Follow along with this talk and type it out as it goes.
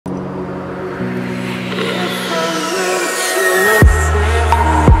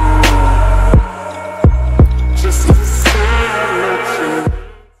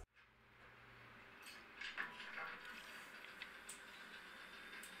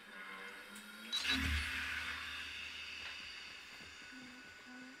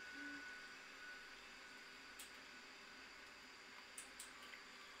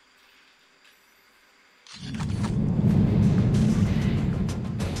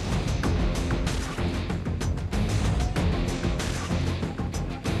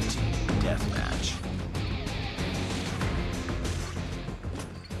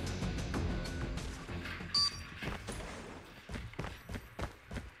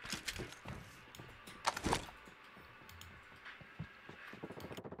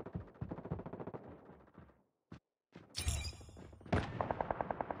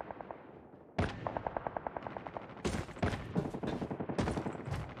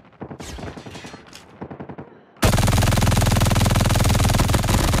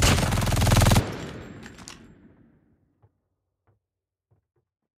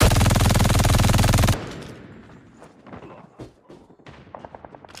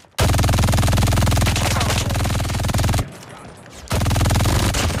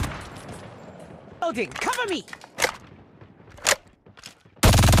Reloading! Cover me!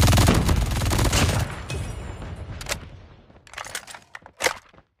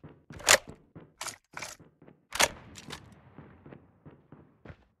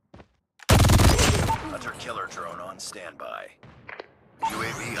 Hunter-killer drone on standby.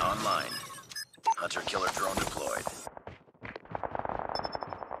 UAV online. Hunter-killer drone deployed.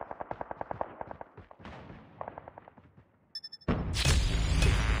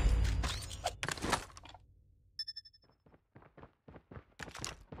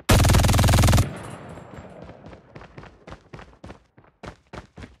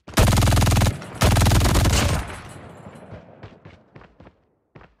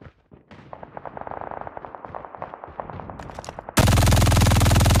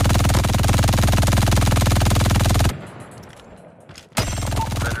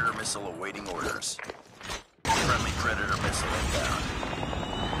 Missile awaiting orders. Friendly Predator missile inbound.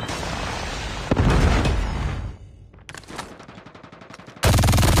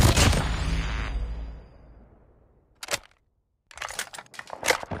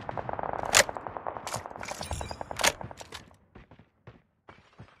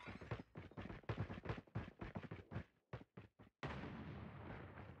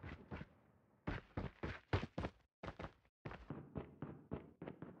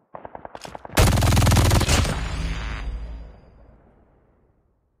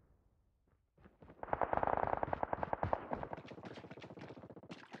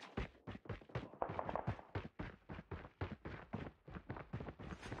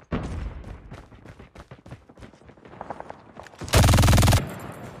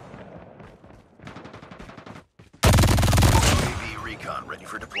 Recon ready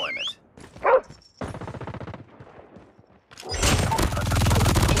for deployment.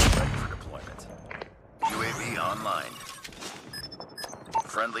 Hunter-killer ready for deployment. UAV online.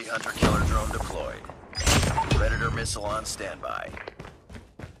 Friendly hunter-killer drone deployed. Predator missile on standby.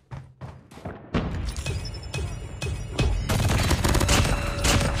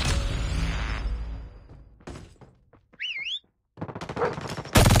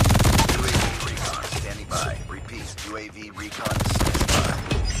 UAV recon standing by. Repeat, UAV recon standing by.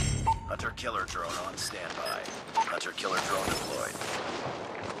 Hunter-killer drone on standby. Hunter-killer drone deployed.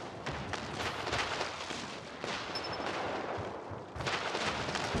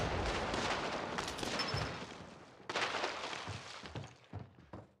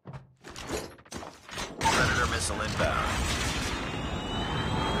 Predator missile inbound.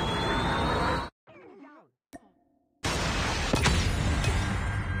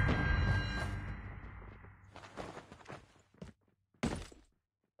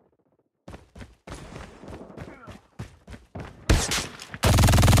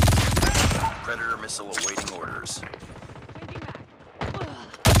 Predator missile awaiting orders.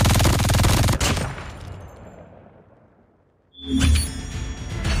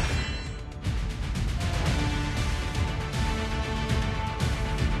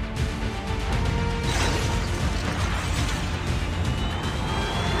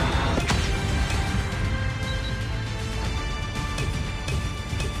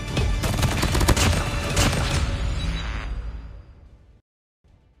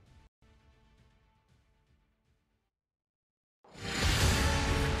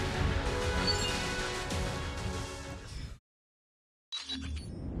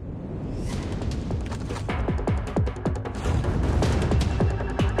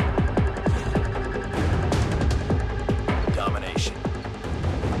 Domination.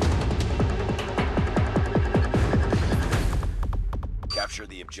 Capture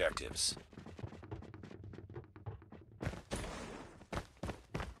the objectives.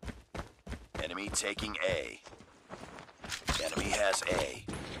 Enemy taking A. Enemy has A.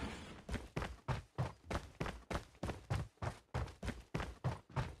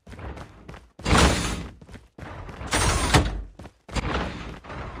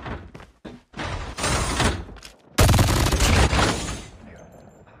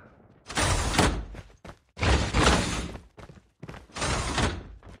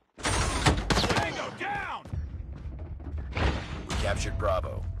 We captured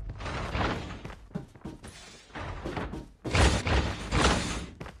Bravo.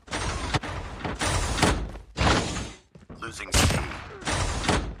 Losing C.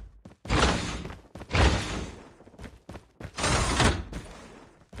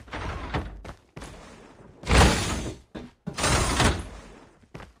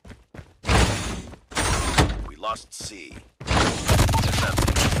 We lost C.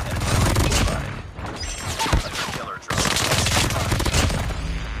 Defensive. Enemy UAV spotted. Hunter-killer drone.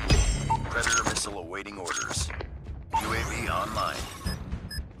 Predator missile awaiting orders. UAV online.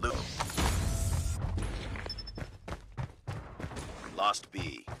 Loop.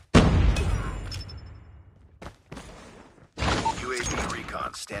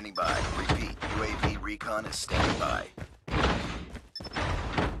 recon standing by. Repeat, UAV recon is standing by.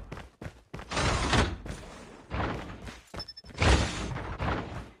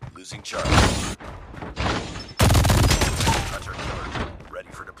 Losing Charlie. Hunter killer drone ready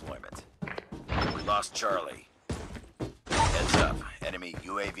for deployment. We lost Charlie. Heads up, enemy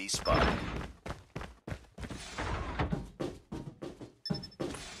UAV spotted.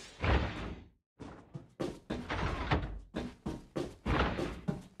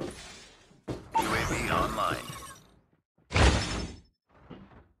 UAV online.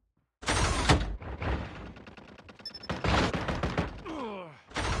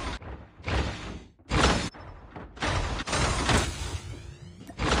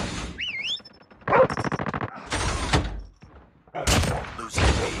 Losing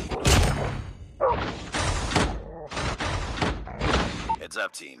B. Heads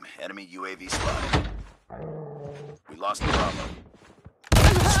up, team. Enemy UAV spotted. We lost Bravo.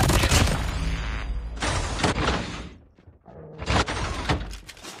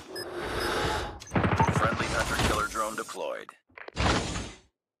 Friendly hunter-killer drone deployed.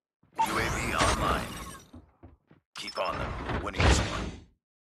 UAV online. Keep on them. We're winning this one.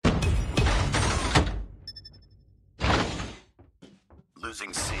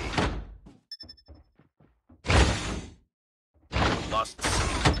 Losing C. Lost C.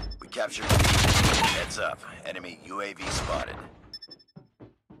 We captured B. Heads up. Enemy UAV spotted.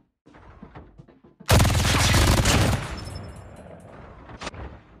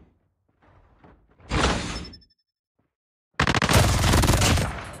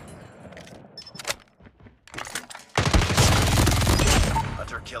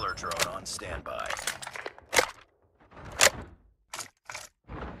 Hunter-killer drone on standby.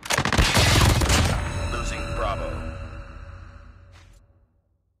 Losing Bravo.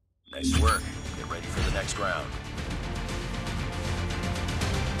 Nice work. Get ready for the next round.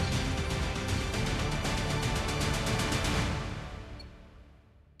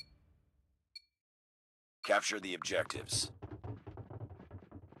 Capture the objectives.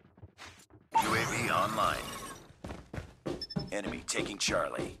 UAV online. Enemy taking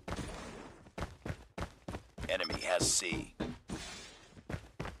Charlie. Enemy has C.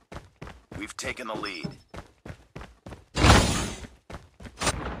 We've taken the lead.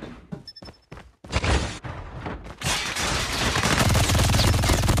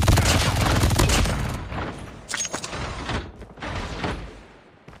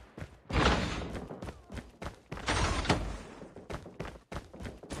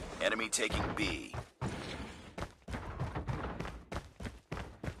 Enemy taking B.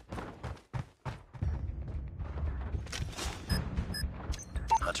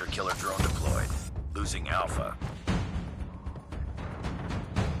 Hunter-killer drone deployed. Losing Alpha.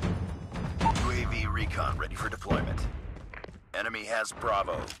 UAV recon ready for deployment. Enemy has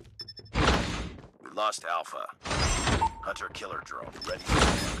Bravo. We lost Alpha. Hunter-killer drone ready for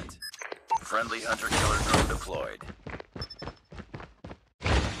deployment. Friendly hunter-killer drone deployed.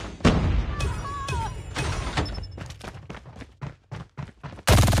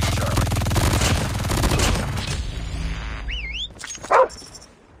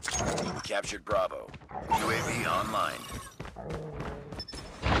 Captured Bravo. UAV online.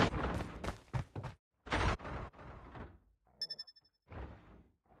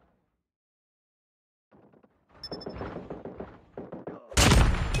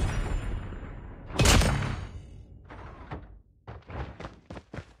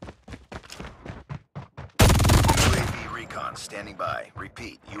 UAV recon standing by.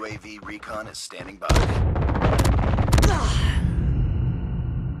 Repeat, UAV recon is standing by.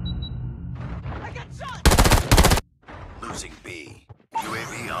 Losing B.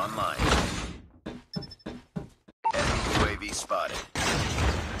 UAV online. Enemy UAV spotted.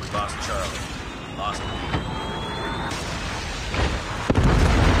 We lost Charlie. Lost B.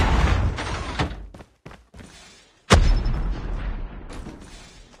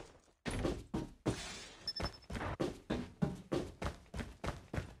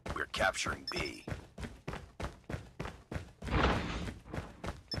 We're capturing B.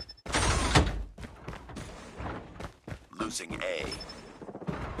 Losing A.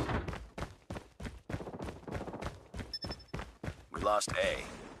 We lost A.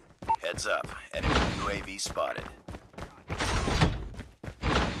 Heads up. Enemy UAV spotted.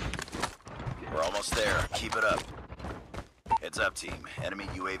 We're almost there. Keep it up. Heads up, team. Enemy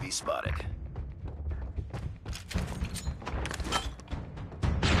UAV spotted.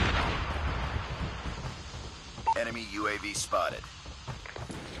 Enemy UAV spotted.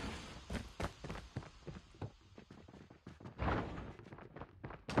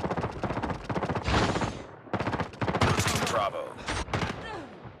 Bravo.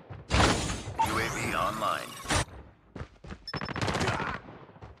 online.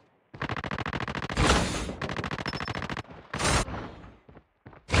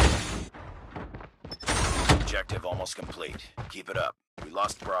 Objective almost complete. Keep it up. We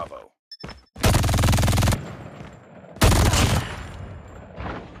lost Bravo.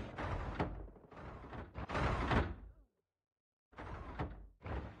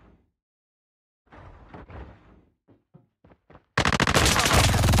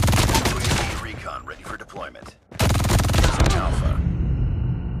 UAV recon ready for deployment. Losing Alpha.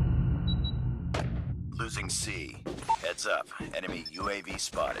 Losing C. Heads up. Enemy UAV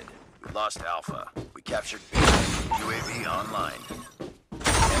spotted. We lost Alpha. We captured B. UAV online.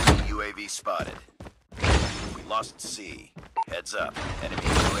 Enemy UAV spotted. We lost C. Heads up. Enemy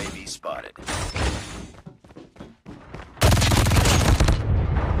UAV spotted.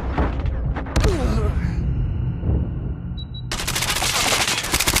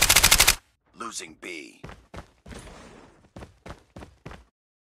 Losing B.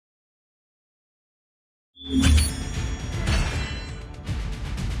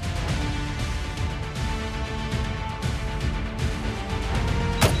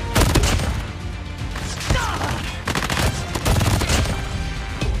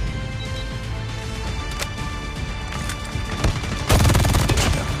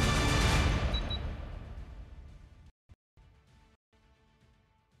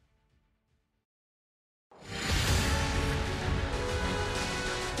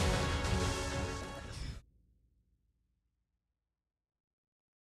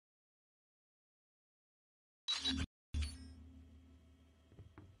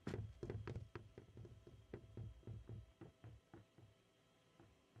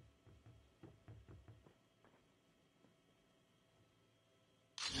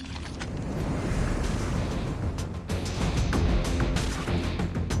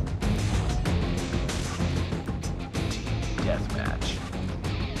 DeathMatch.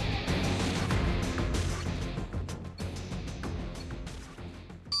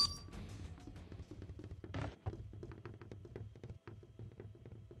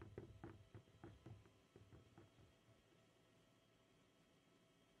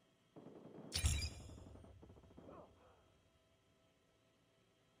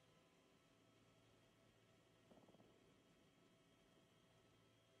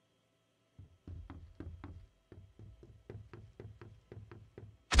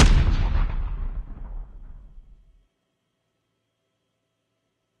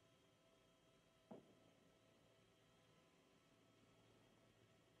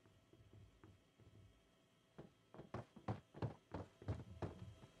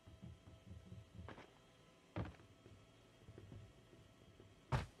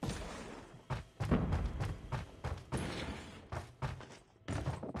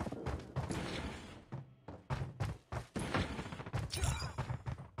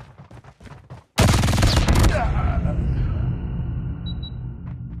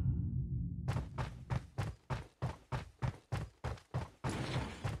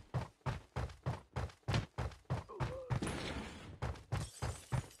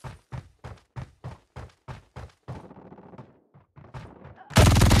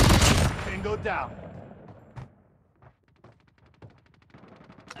 Tango down.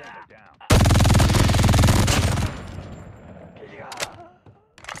 Tango down.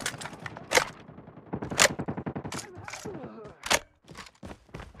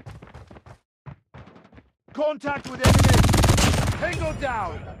 Contact with enemy. Tango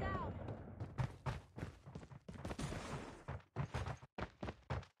down.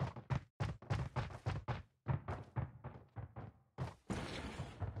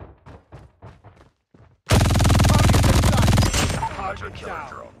 Hunter killer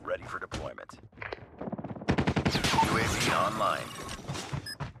drone ready for deployment. UAV online.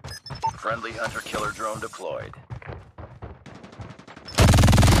 Friendly hunter killer drone deployed.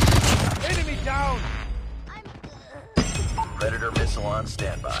 Enemy down. Predator missile on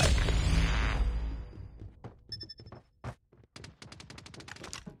standby.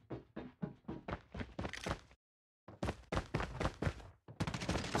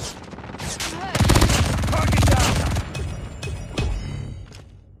 Target down.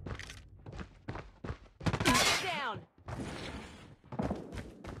 Down.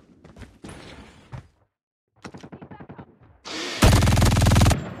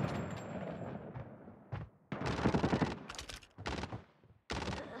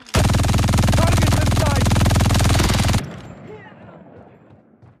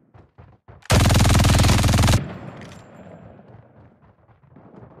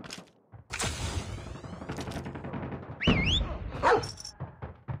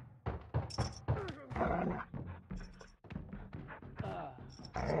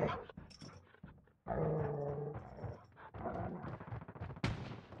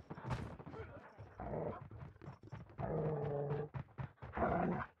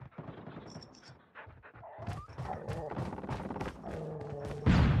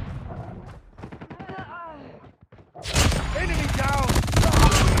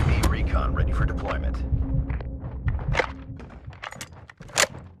 deployment.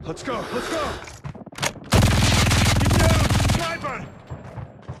 Let's go, let's go! Get down, sniper!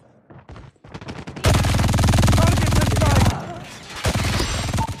 Target in sight!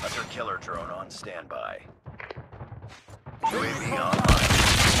 Hunter-killer drone on standby. UAV online.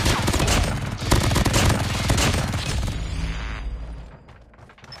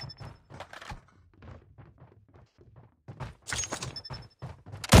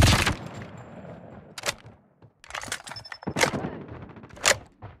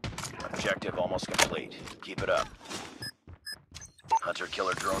 Objective almost complete. Keep it up.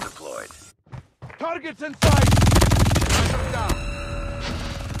 Hunter-killer drone deployed. Target's in sight! Sniper down!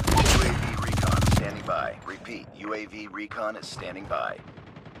 UAV recon standing by. Repeat, UAV recon is standing by.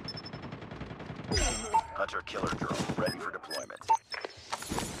 Hunter-killer drone ready for deployment.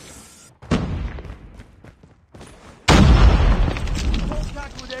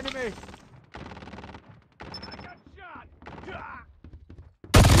 Contact with enemy! I got shot! Ah!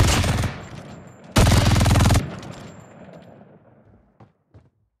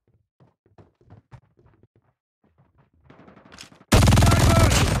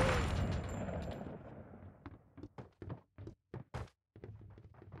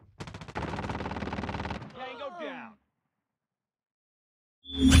 Tango down!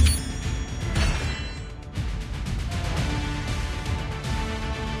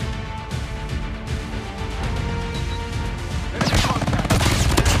 Enemy contact!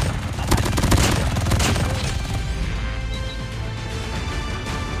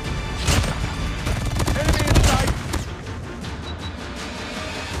 Enemy in sight!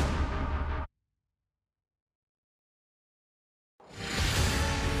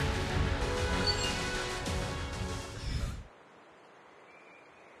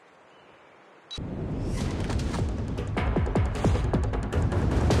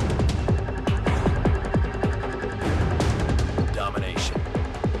 Domination.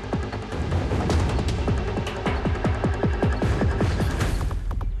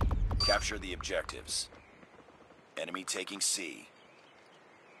 Capture the objectives. Enemy taking C.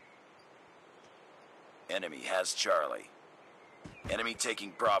 Enemy has Charlie. Enemy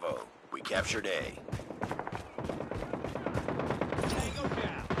taking Bravo. We captured A. Tango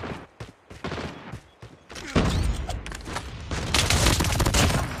down!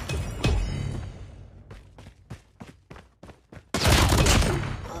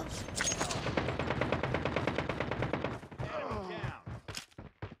 Enemy down!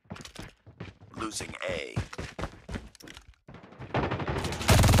 Losing A.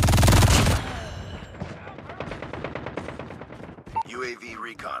 UAV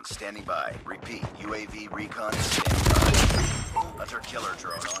recon standing by. Repeat, UAV recon is standing by. Hunter-killer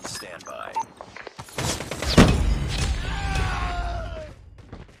drone on standby.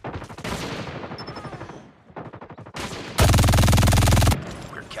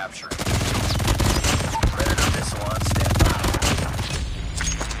 We're capturing. Predator missile on standby.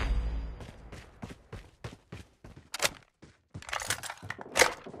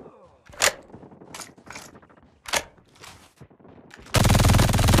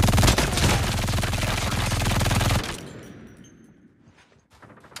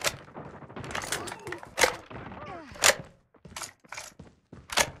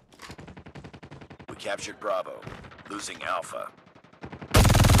 We captured Bravo, losing Alpha.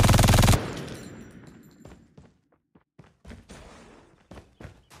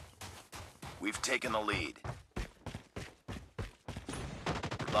 We've taken the lead.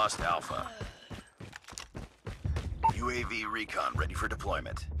 We lost Alpha. UAV recon ready for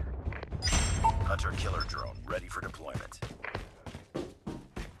deployment. Hunter-killer drone ready for deployment.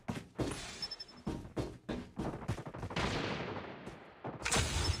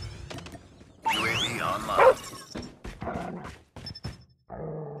 UAV online.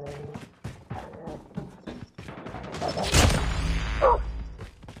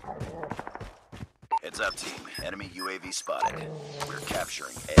 Heads up, team. Enemy UAV spotted. We're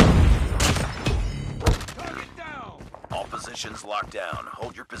capturing A. Target down! All positions locked down.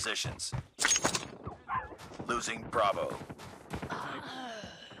 Hold your positions. Losing Bravo.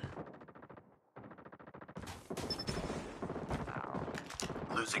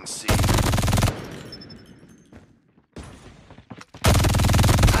 Losing C.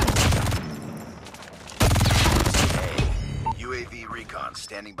 UAV recon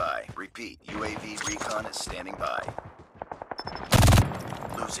standing by. Repeat, UAV recon is standing by.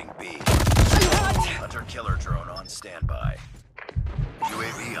 Losing B. Hunter-killer drone on standby.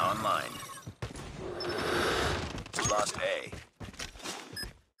 UAV online. Lost A.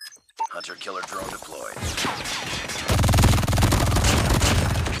 Hunter-killer drone deployed.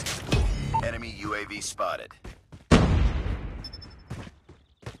 Enemy UAV spotted.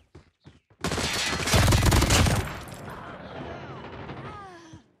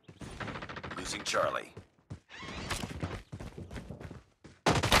 Losing Charlie.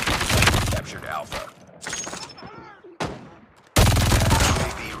 Captured Alpha.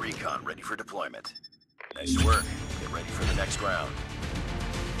 UAV recon ready for deployment. Nice work. Get ready for the next round.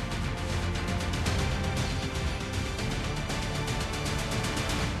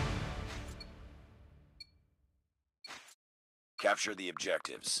 Capture the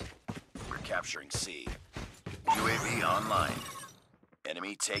objectives. We're capturing C. UAV online.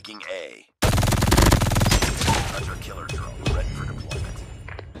 Enemy taking A. Hunter killer drone ready for deployment.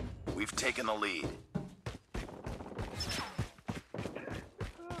 We've taken the lead.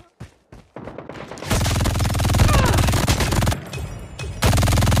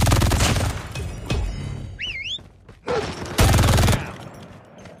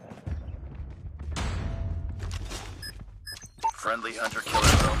 Friendly hunter killer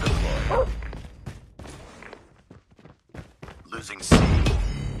drone deployed. Losing C.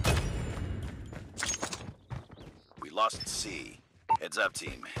 We lost C. Heads up,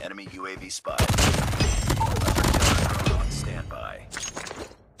 team. Enemy UAV spotted. Hunter killer drone on standby.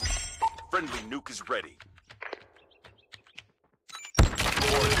 Friendly nuke is ready.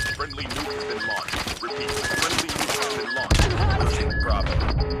 Friendly nuke has been launched. Repeat, friendly nuke has been launched. Losing Bravo.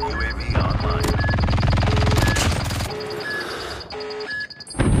 UAV online.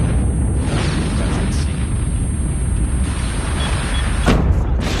 Captured C.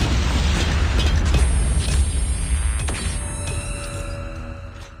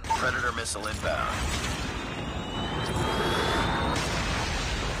 Predator missile inbound.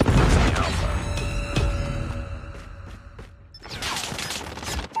 Losing Alpha.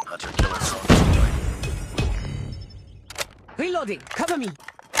 Hunter killer drone deployed. Reloading. Cover me.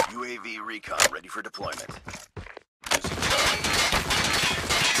 UAV recon ready for deployment. Losing Charlie.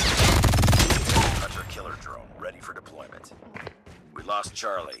 Hunter killer drone ready for deployment. We lost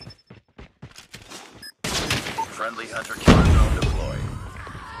Charlie. Friendly hunter killer drone deployed.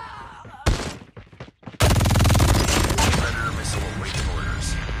 Predator missile awaiting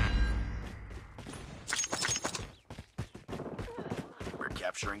orders. We're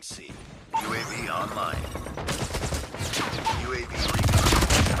capturing C. UAV online. UAV recon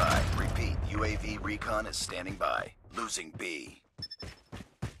standing by. Repeat, UAV recon is standing by. Losing B.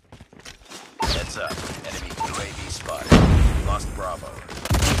 Heads up. Enemy UAV spotted. Lost Bravo.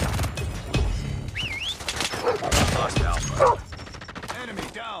 Lost Alpha. Enemy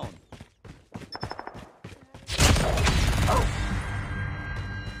down.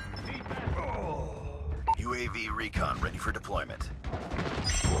 UAV recon ready for deployment.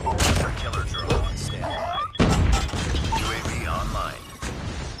 Hunter killer drone on standby. UAV online.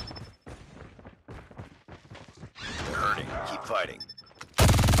 They're hurting. Keep fighting.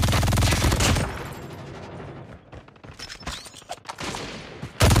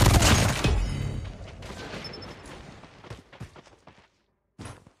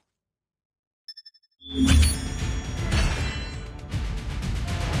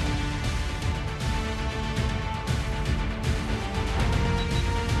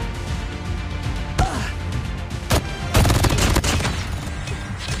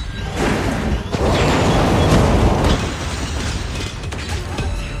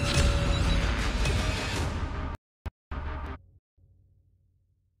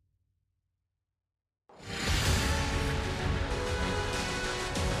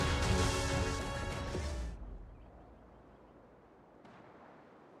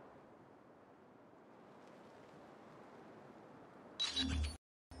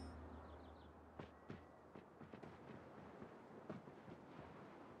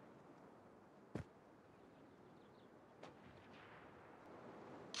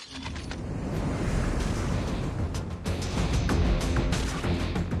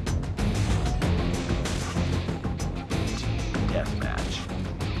 DeathMatch.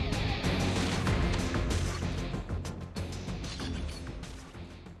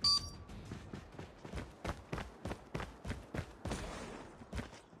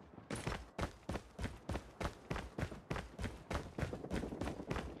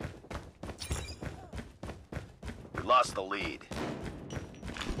 We lost the lead.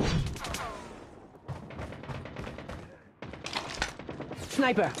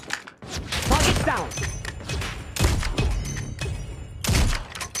 Sniper. Target down.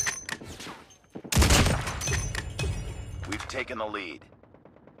 We've taken the lead.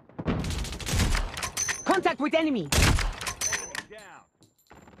 Contact with enemy. Down.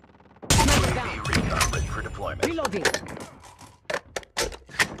 Sniper down. UAV recon ready for deployment. Reloading.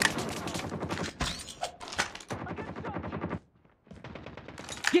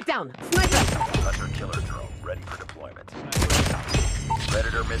 Get down! Sniper! Hunter killer drone ready for deployment.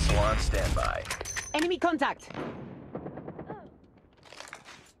 Predator missile on standby. Enemy contact!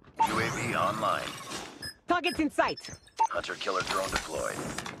 UAV online. Targets in sight! Hunter killer drone deployed.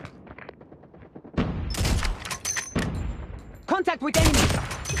 Contact with enemy!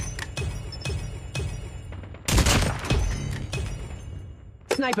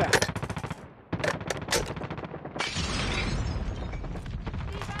 Sniper!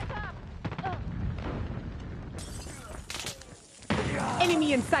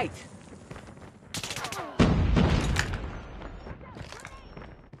 Enemy in sight!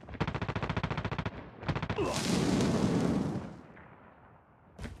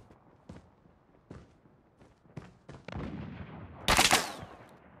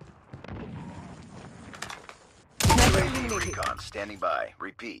 Sniper UAV eliminated. recon standing by.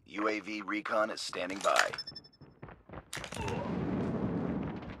 Repeat, UAV recon is standing by.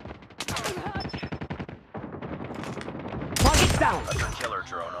 Targets down! Hunter killer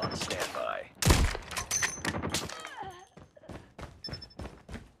drone on standby.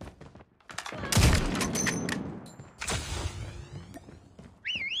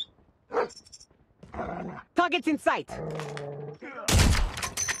 Targets in sight!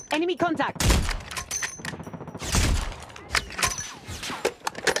 Enemy contact!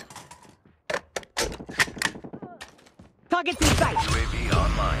 Targets in sight! UAV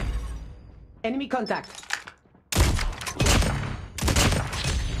online. Enemy contact!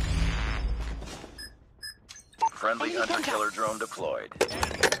 Friendly Enemy hunter contact. killer drone deployed.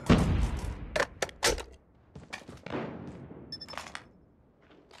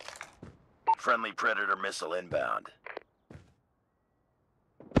 Friendly predator missile inbound.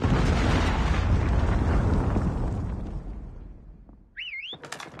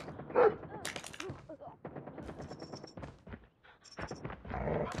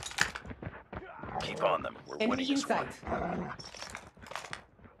 Keep on them. We're Enemy winning in this one. sight!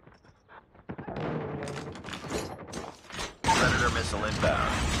 Predator missile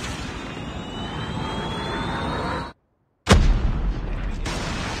inbound.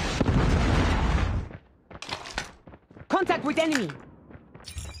 Contact with enemy!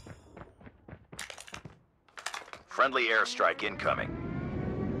 Friendly airstrike incoming.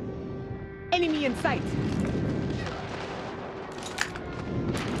 Enemy in sight!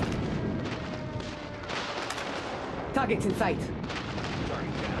 Targets in sight!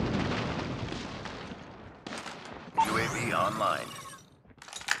 UAV online.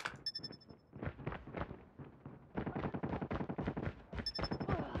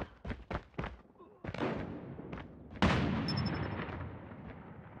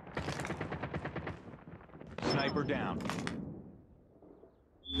 Sniper down.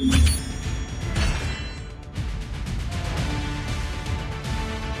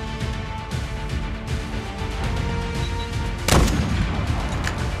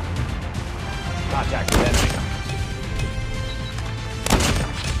 Contact with enemy.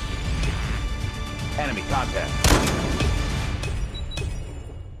 Enemy contact.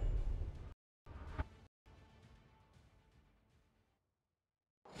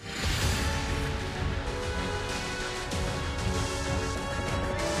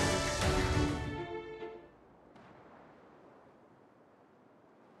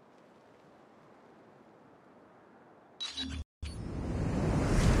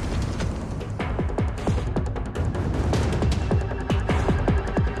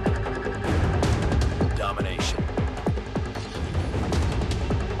 Domination.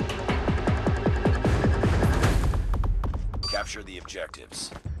 Capture the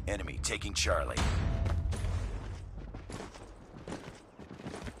objectives. Enemy taking Charlie.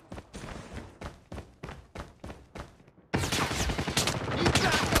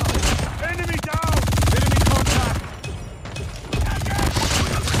 Enemy down! Enemy contact!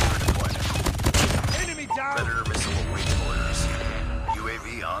 Enemy down! Predator missile awaiting orders.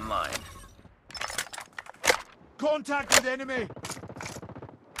 UAV online. Contact with enemy!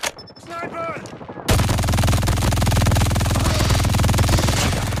 Sniper!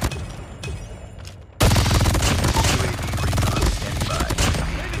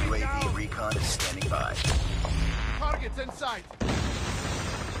 UAV recon is standing by. Targets in sight!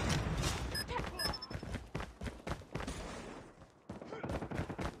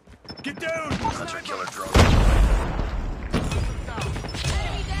 Get down! Hunter killer drone.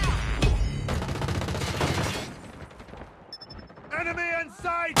 Enemy in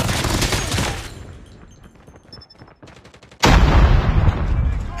sight!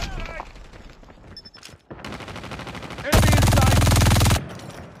 Enemy in sight!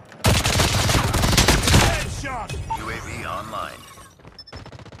 Headshot! UAV online.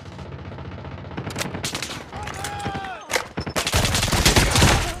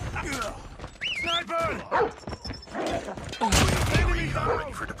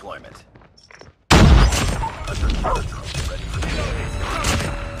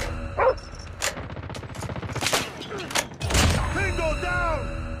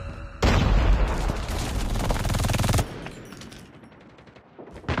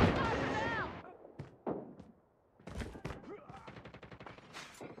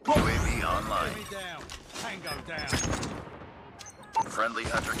 UAV online. Enemy down. Tango down. Friendly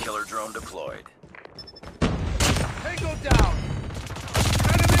hunter-killer drone deployed. Tango down.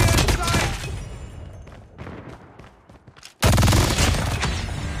 Enemy in sight.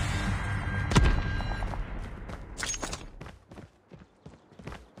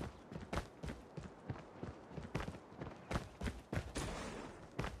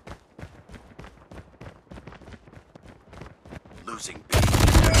 Losing B.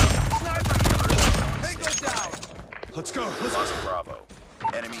 Sniper. Tango down. Let's go. Lost Bravo.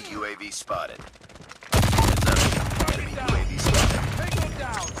 Enemy UAV spotted. Heads up. Enemy UAV spotted. Tango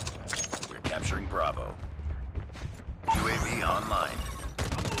down. We're capturing Bravo. UAV online.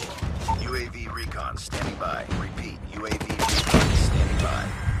 UAV recon standing by. Repeat. UAV recon standing by.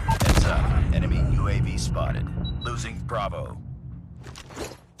 Heads up. Enemy UAV spotted. Losing Bravo.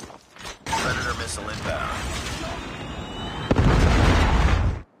 Predator missile inbound.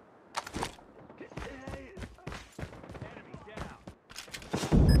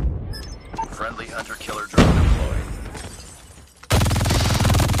 Friendly hunter-killer drone deployed.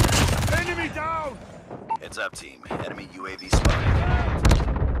 Enemy down. Heads up, team. Enemy UAV spotted.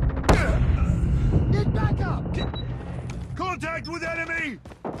 Get back up. Contact with enemy.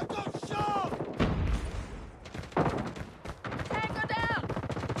 I got shot. Tango down!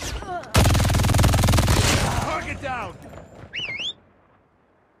 Target down.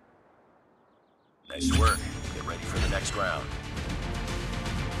 Nice work. Get ready for the next round.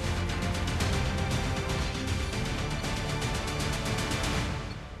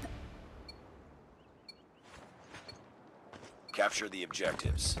 Capture the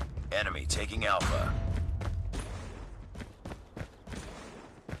objectives. Enemy taking Alpha.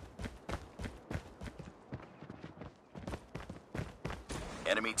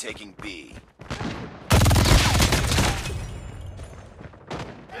 Enemy taking B.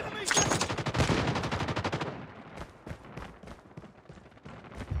 Enemy.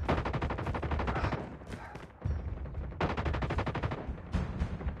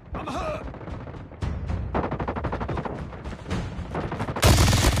 I'm hurt.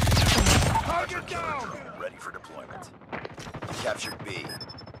 Target down. Ready for deployment. Captured B.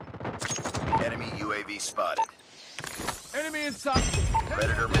 Enemy UAV spotted. Enemy inside.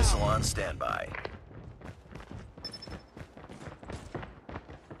 Predator missile on standby.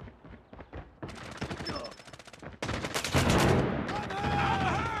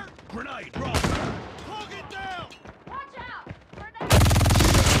 Grenade, drop. Target down. Watch out!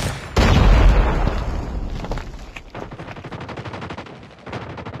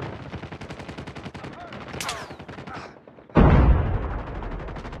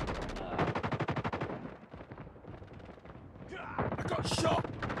 I got shot.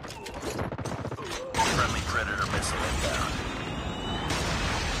 Friendly Predator missile inbound.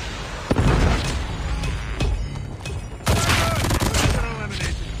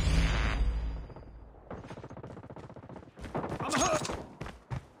 Eliminated. I'm hurt.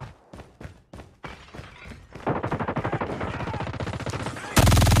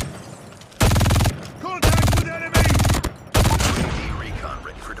 Contact with enemy. UAV recon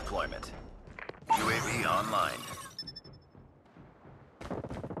ready for deployment. UAV online.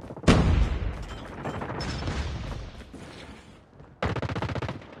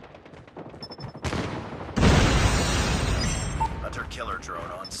 Hunter-killer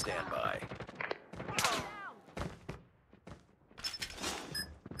drone on standby.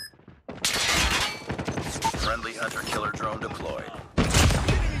 Friendly hunter-killer drone deployed.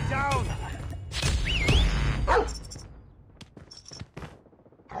 Enemy down.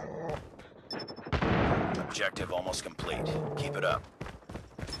 Objective almost complete. Keep it up.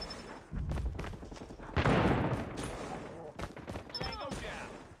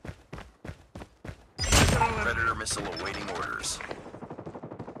 Predator missile awaiting orders.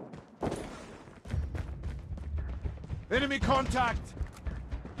 Enemy contact.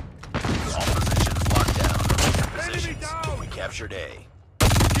 All positions locked down. Enemy Positions. down. We captured A.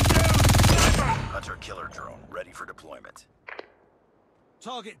 Sniper. Hunter-killer drone ready for deployment.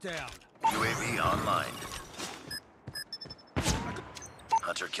 Target down. UAV online.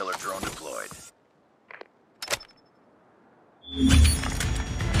 Hunter-killer drone deployed.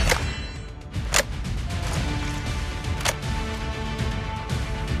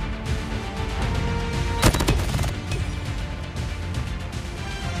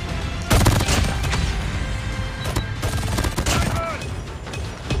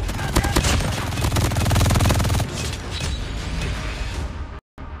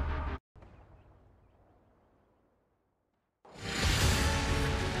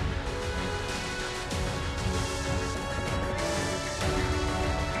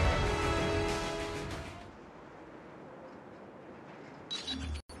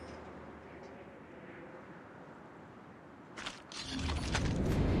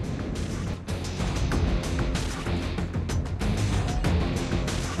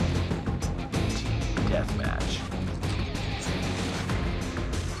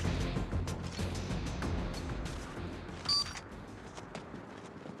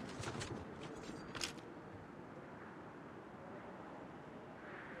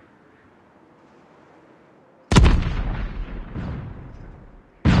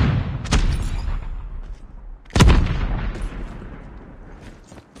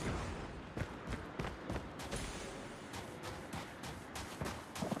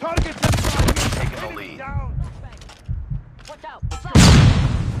 Target's inside! Taking the Enemy lead. down! Watch out. Let's go!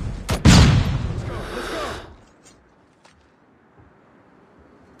 Let's go!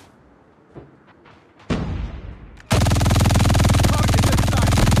 Target's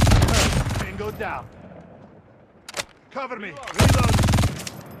inside! Tango down. Cover me. Reload.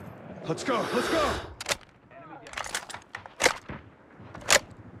 Let's go. Let's go.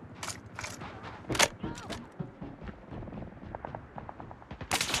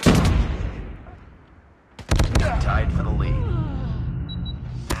 Tied for the lead.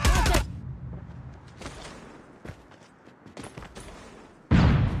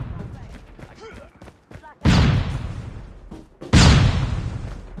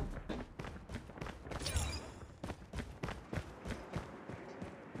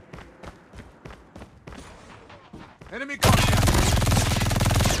 Enemy contact.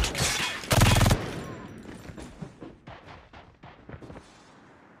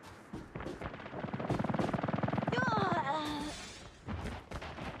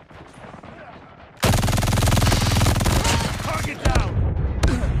 Target down.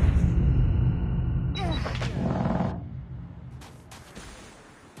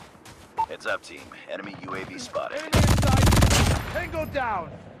 Heads up, team. Enemy UAV spotted. Enemy inside. Tango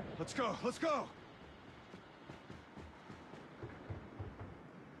down. Let's go. Let's go.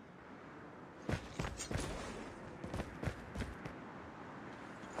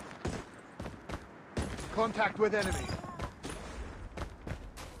 Contact with enemy.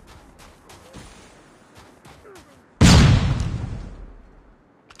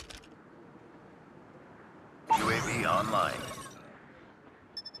 UAV online.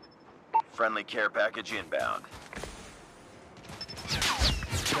 Friendly care package inbound.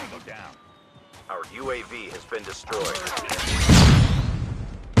 Tango down. Our UAV has been destroyed.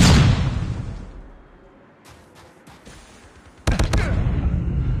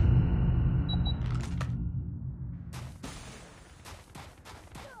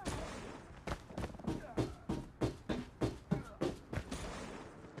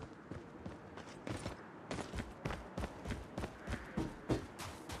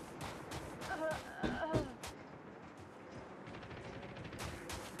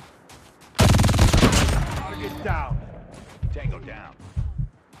 Target down. Tango down.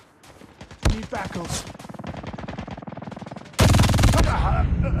 Need backup.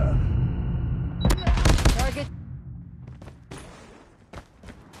 Target.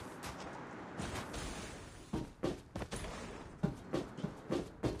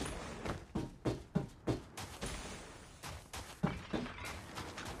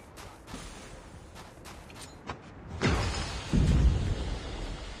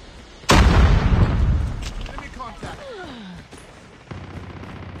 Enemy contact.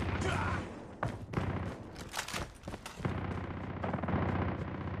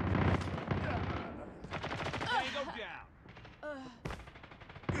 Tango down.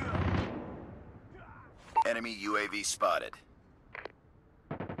 Enemy UAV spotted.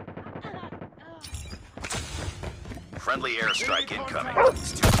 Friendly airstrike incoming.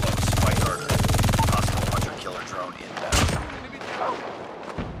 It's too close. Fight harder. Hostile hunter-killer drone inbound. Enemy down.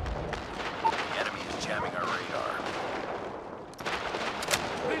 The enemy is jamming our radar.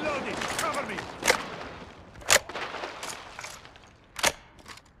 Reloading. Cover me.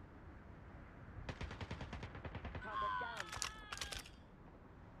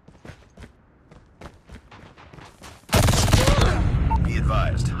 Be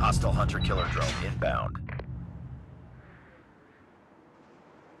advised, hostile hunter-killer drone inbound.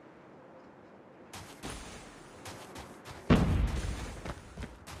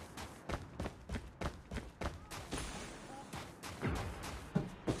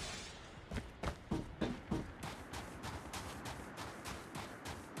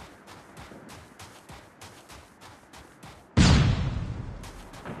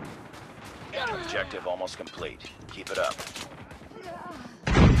 Objective almost complete. Keep it up.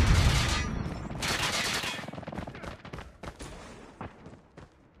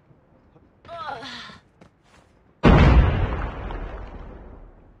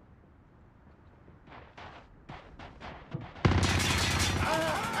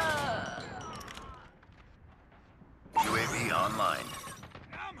 UAV online.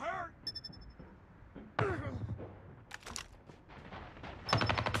 I'm hurt.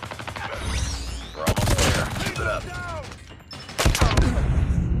 We're almost there. Keep it up. Down.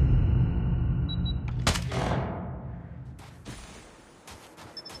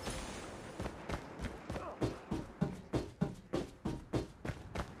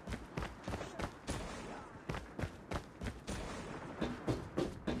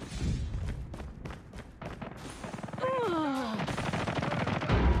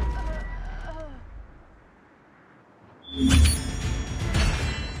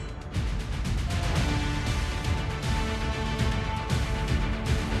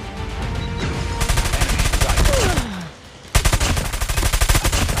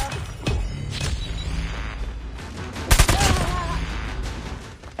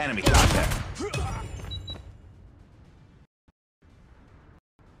 Enemy contact.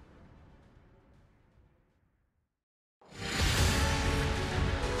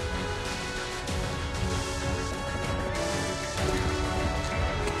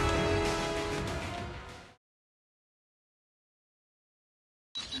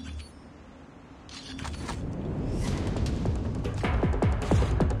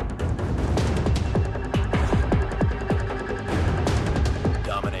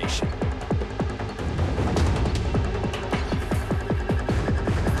 Domination.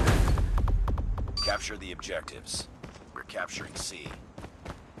 Capture the objectives. We're capturing C.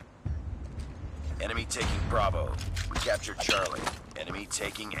 Enemy taking Bravo. We captured Charlie. Enemy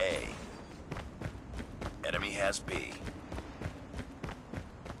taking A. Enemy has B.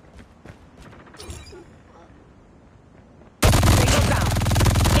 Tango down.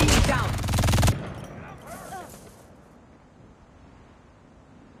 Enemy down.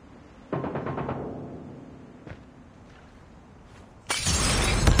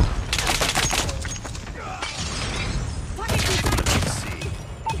 C.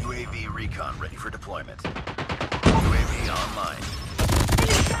 UAV recon ready for deployment. UAV online.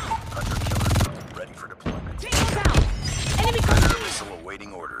 Hunter killer drone ready for deployment. Tango down. Enemy Predator contact. missile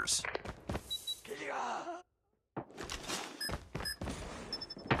awaiting orders.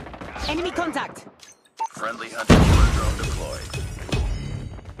 Enemy contact. Friendly hunter killer drone deployed.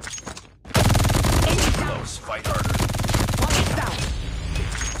 Enemy down. Close. Fight harder. Target down.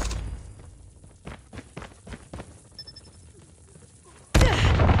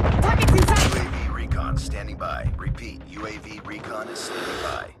 Target's inside. UAV recon standing by. Repeat. UAV recon is standing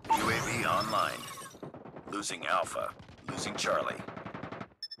by. UAV online. Losing Alpha. Losing Charlie.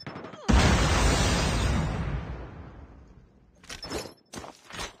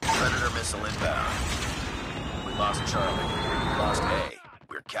 Predator missile inbound. We lost Charlie. We lost A.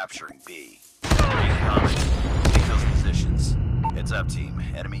 We're capturing B. Incoming. Take those positions. Heads up, team.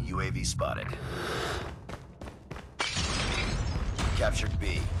 Enemy UAV spotted. We captured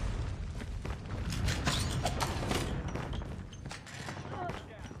B.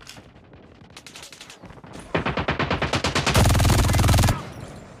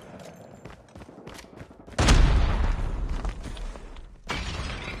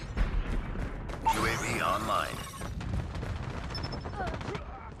 UAV online.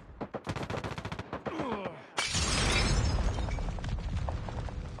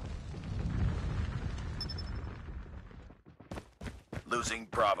 Losing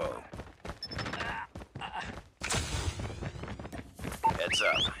Bravo. Heads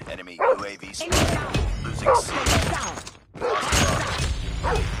up. Enemy UAV spotted. Losing C. Down. Lost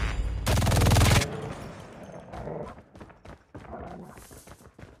Bravo.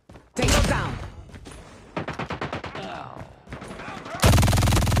 Tango down.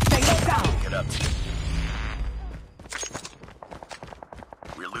 Tango down. Get up, team.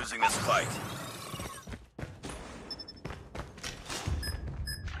 We're losing this fight.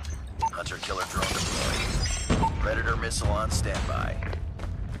 Hunter killer drone deployed. Predator missile on standby.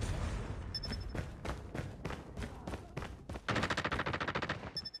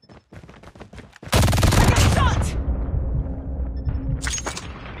 I got shot.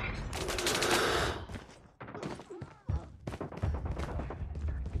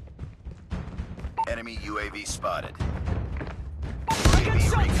 Enemy UAV spotted. I got UAV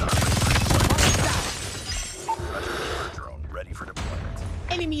shot. recon. Target's down. Hunter killer drone ready for deployment.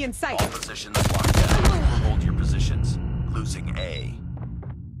 Enemy in sight. All positions locked down. Hold your positions. Losing A.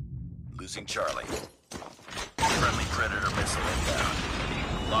 Losing Charlie. Friendly Predator missile inbound.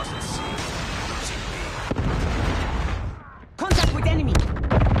 Lost C. Losing B. Contact with enemy.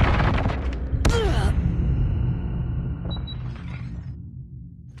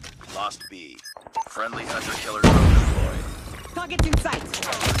 Lost B. Friendly hunter killer drone deployed. Target's in sight.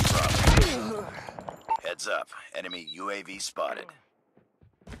 Problem. Heads up. Enemy UAV spotted.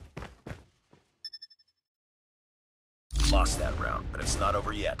 Lost that round, but it's not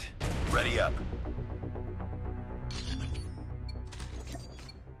over yet. Ready up.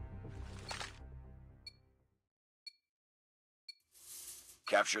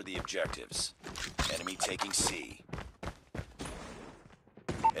 Capture the objectives. Enemy taking C.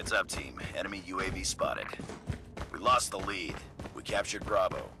 Heads up, team. Enemy UAV spotted. We lost the lead. We captured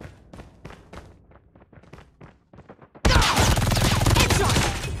Bravo.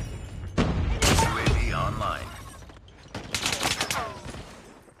 Headshot. UAV online.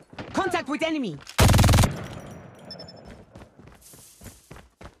 Contact with enemy.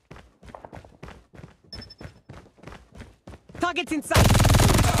 Target's in sight.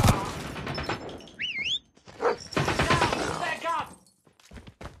 Back up!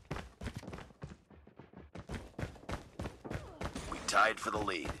 Tied for the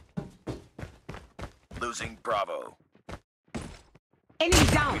lead. Losing Bravo. Enemy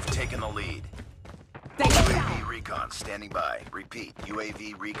down. We've taken the lead. They go UAV down. recon standing by. Repeat,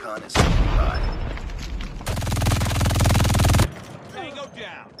 UAV recon is standing by. Tango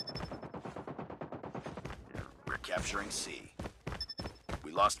down. We're capturing C.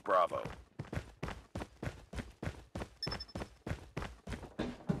 We lost Bravo.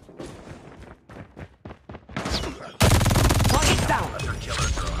 Target down. Hunter killer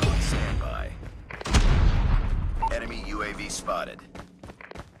drone on standby. Enemy UAV spotted.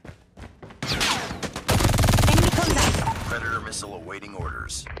 Enemy contact. Predator missile awaiting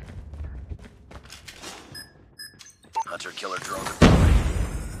orders. Hunter killer drone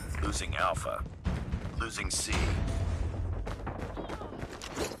deployed. Losing Alpha. Losing C.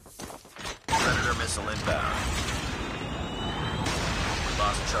 Predator missile inbound. We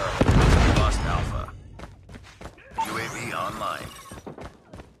lost Charlie. We lost Alpha. UAV online.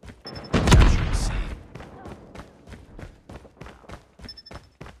 Capturing C.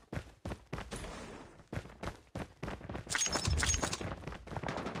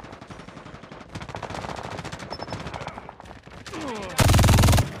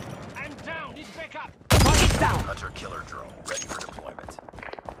 And down. Need backup. Target down. Hunter killer drone ready for deployment.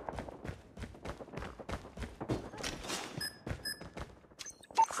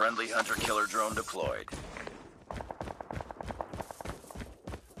 Friendly hunter killer drone deployed.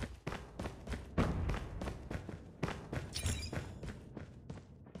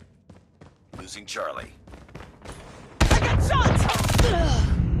 Losing Charlie. I got shot.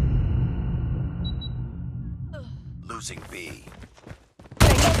 Losing B. They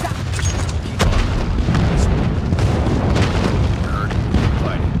go down. Keep on. Heard.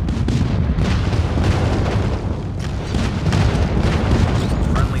 Fighting.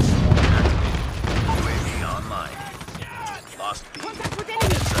 Friendly swarm activated. UAV online. Lost B. Contact with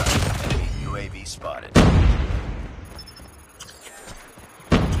enemy. Heads up. Enemy UAV spotted.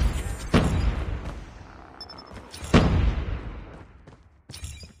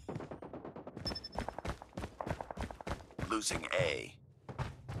 Losing A.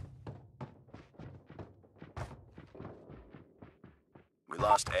 We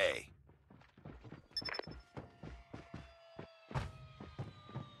lost A.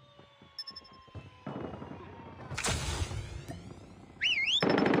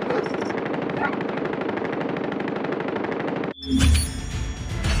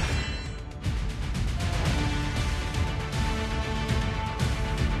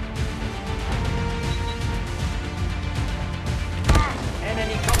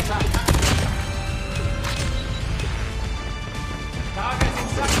 Enemy contact. Target in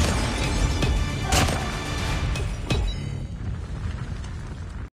sight.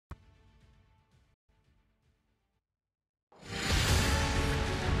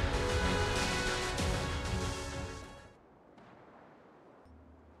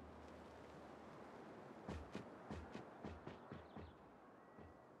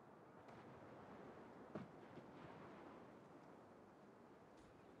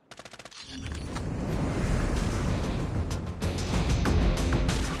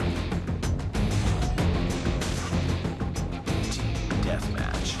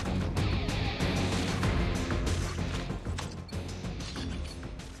 DeathMatch.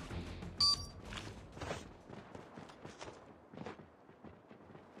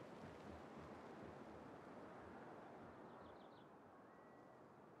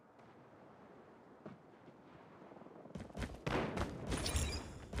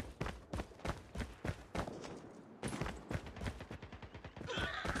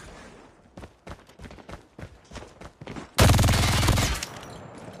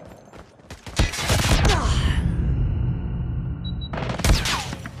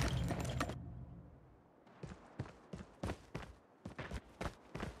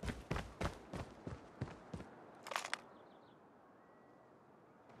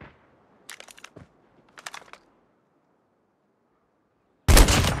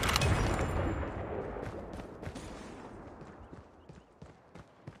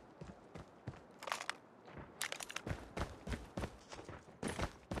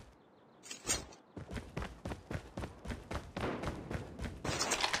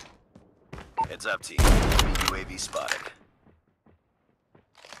 Heads up, team. Enemy UAV spotted.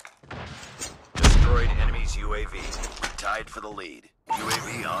 Destroyed enemy's UAV. Tied for the lead.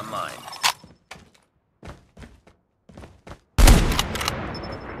 UAV online.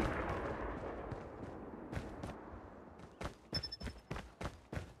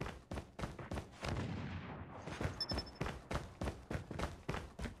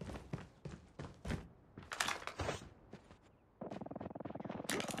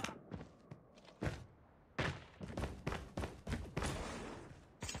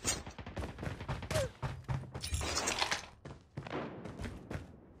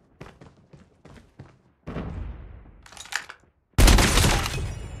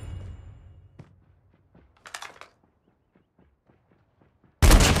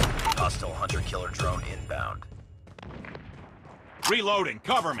 Hostile hunter-killer drone inbound. Reloading,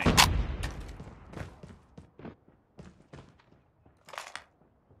 cover me.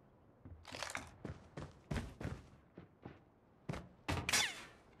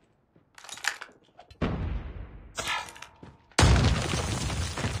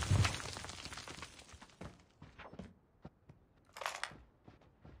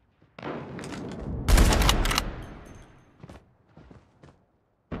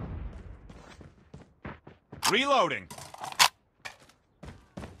 Reloading.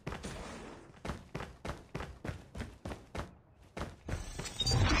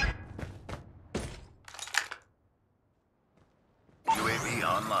 UAV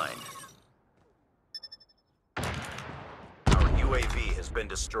online. Our UAV has been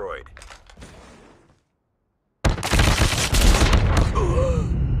destroyed.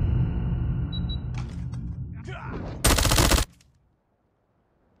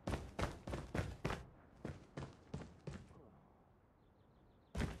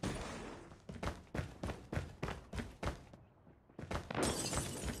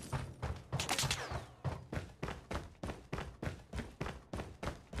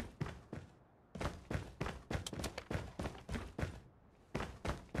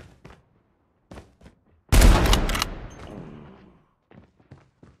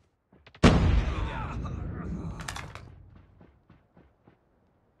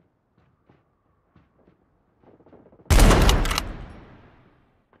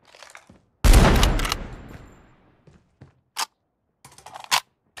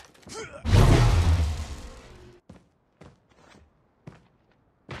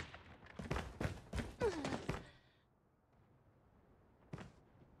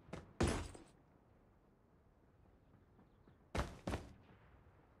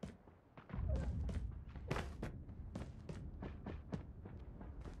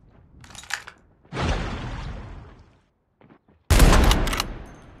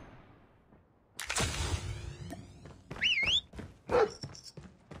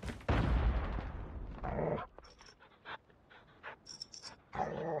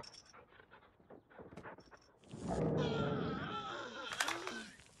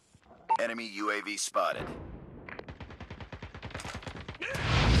 Enemy UAV spotted.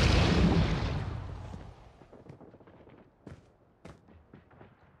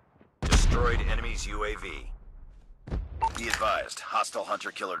 Destroyed enemy's UAV. Be advised, hostile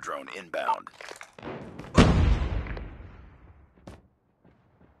hunter-killer drone inbound.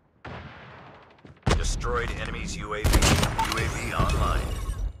 Destroyed enemy's UAV. UAV online.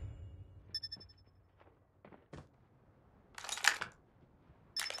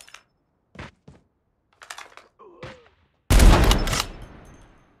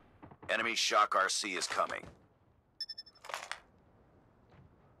 Enemy Shock RC is coming.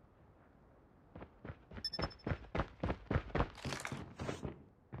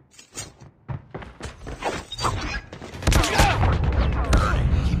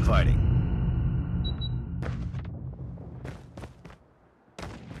 Keep fighting.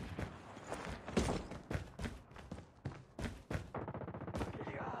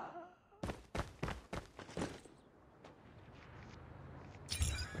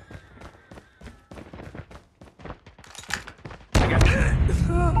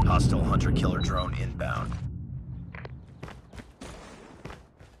 Hostile hunter-killer drone inbound.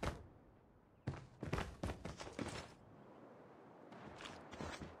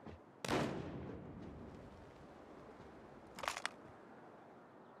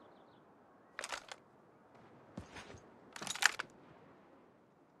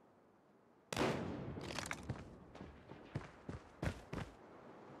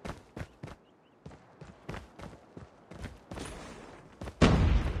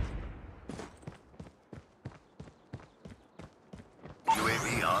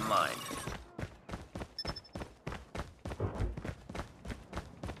 UAV online.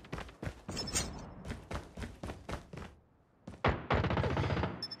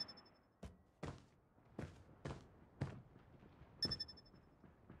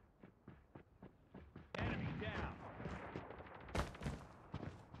 Enemy down.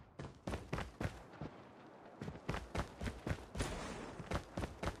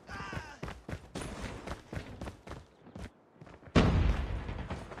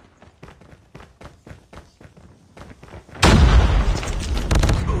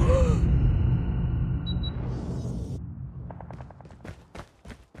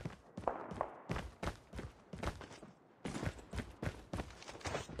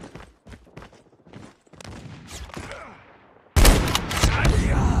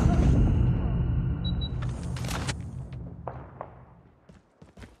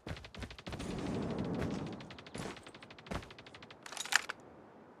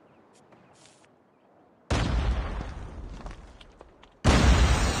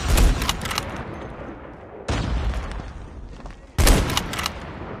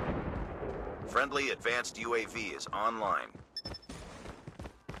 Friendly advanced UAV is online.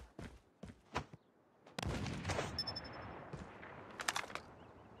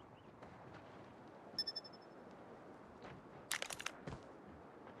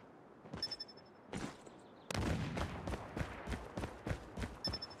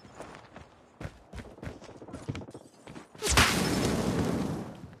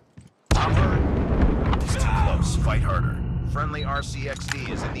 It's too close. Fight harder. Friendly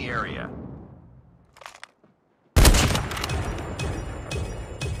RCXD is in the area.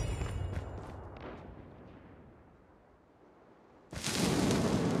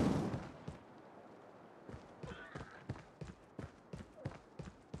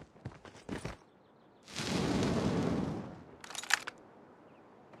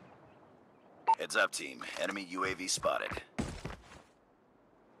 Heads up, team. Enemy UAV spotted.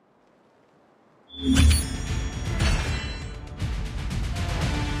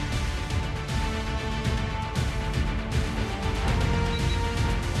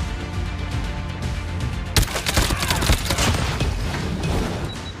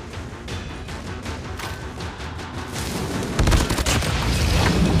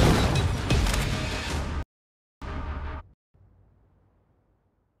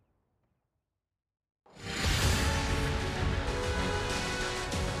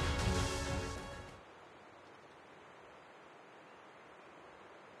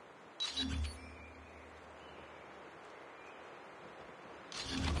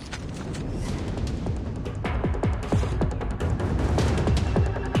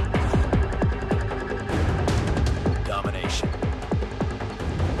 Domination.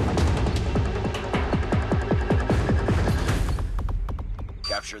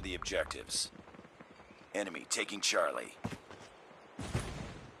 Capture the objectives. Enemy taking Charlie.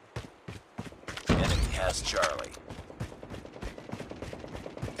 Enemy has Charlie.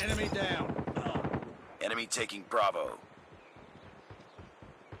 Enemy down. Enemy taking Bravo.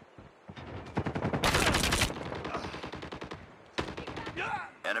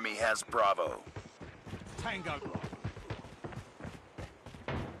 Enemy has Bravo. Tango.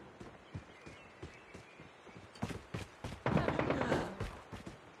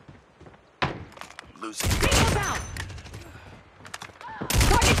 Losing. Tango down!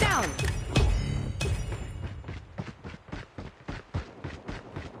 Target down!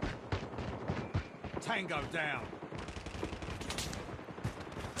 Tango down.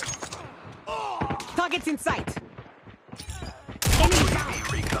 Target's in sight! Enemy down!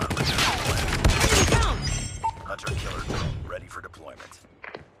 UAV recon ready for deployment. Enemy down! Hunter-killer drone ready for deployment.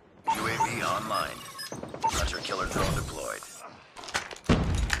 UAV online. Hunter-killer drone deployed.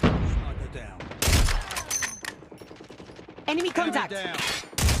 Sniper down. Enemy contact! Enemy down.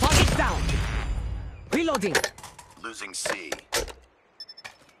 Target down! Reloading! Losing C.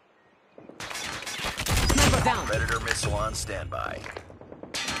 Sniper down! Predator missile on standby.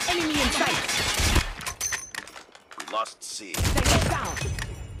 Enemy in sight! We lost C. Tango down!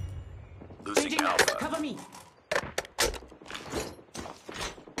 Losing Changing Alpha. map. Cover me!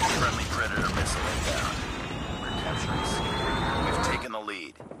 Friendly Predator missile inbound. We're capturing C. We've taken the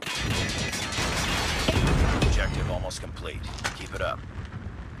lead. Objective almost complete. Keep it up.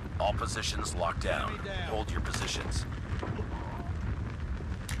 All positions locked down. Enemy down. Hold your positions.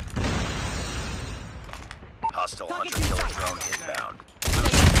 Hostile Target hunter-killer in sight. drone inbound.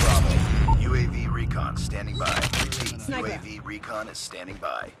 Losing Bravo. UAV recon standing by. Repeat, Sniper. UAV recon is standing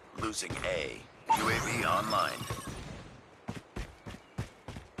by. Losing A. UAV online.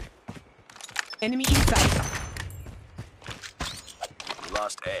 Enemy in sight! We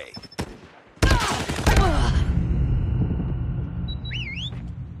lost A.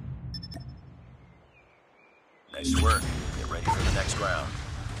 Nice work. Get ready for the next round.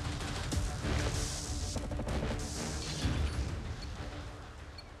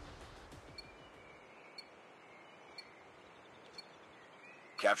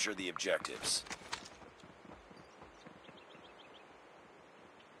 Capture the objectives.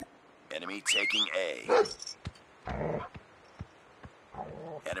 Enemy taking A.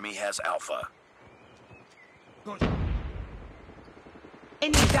 Enemy has Alpha. Good.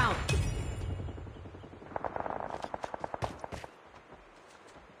 Enemy down!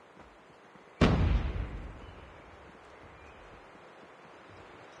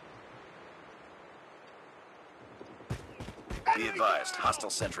 Be advised, hostile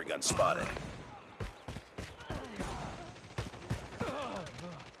sentry gun spotted.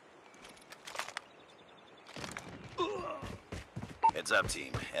 Heads up,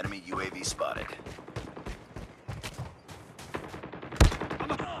 team. Enemy UAV spotted.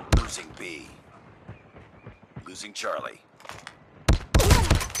 Losing B. Losing Charlie.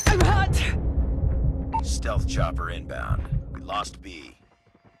 I'm hurt! Stealth chopper inbound. We lost B.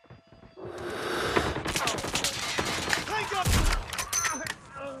 Tank up!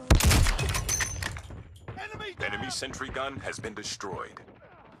 Enemy down! Enemy sentry gun has been destroyed.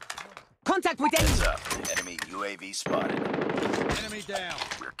 Contact with Heads enemy. up. Enemy UAV spotted. Enemy down!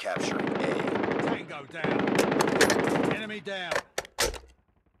 We're capturing A. Tango down! Enemy down!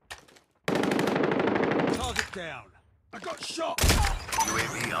 Target down! I got shot!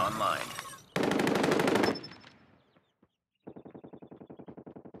 UAV online.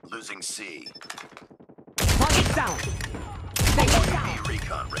 Losing C. Target down. Tango down. UAV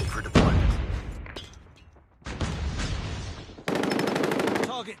recon ready for deployment.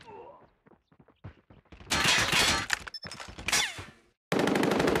 Target!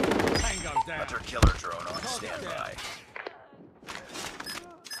 Tango down! Hunter-killer drone on standby.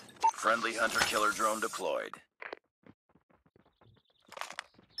 Friendly hunter-killer drone deployed.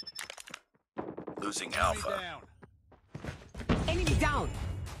 Losing Enemy Alpha. down! Enemy down.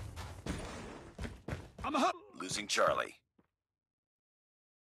 I'm hurt! Losing Charlie.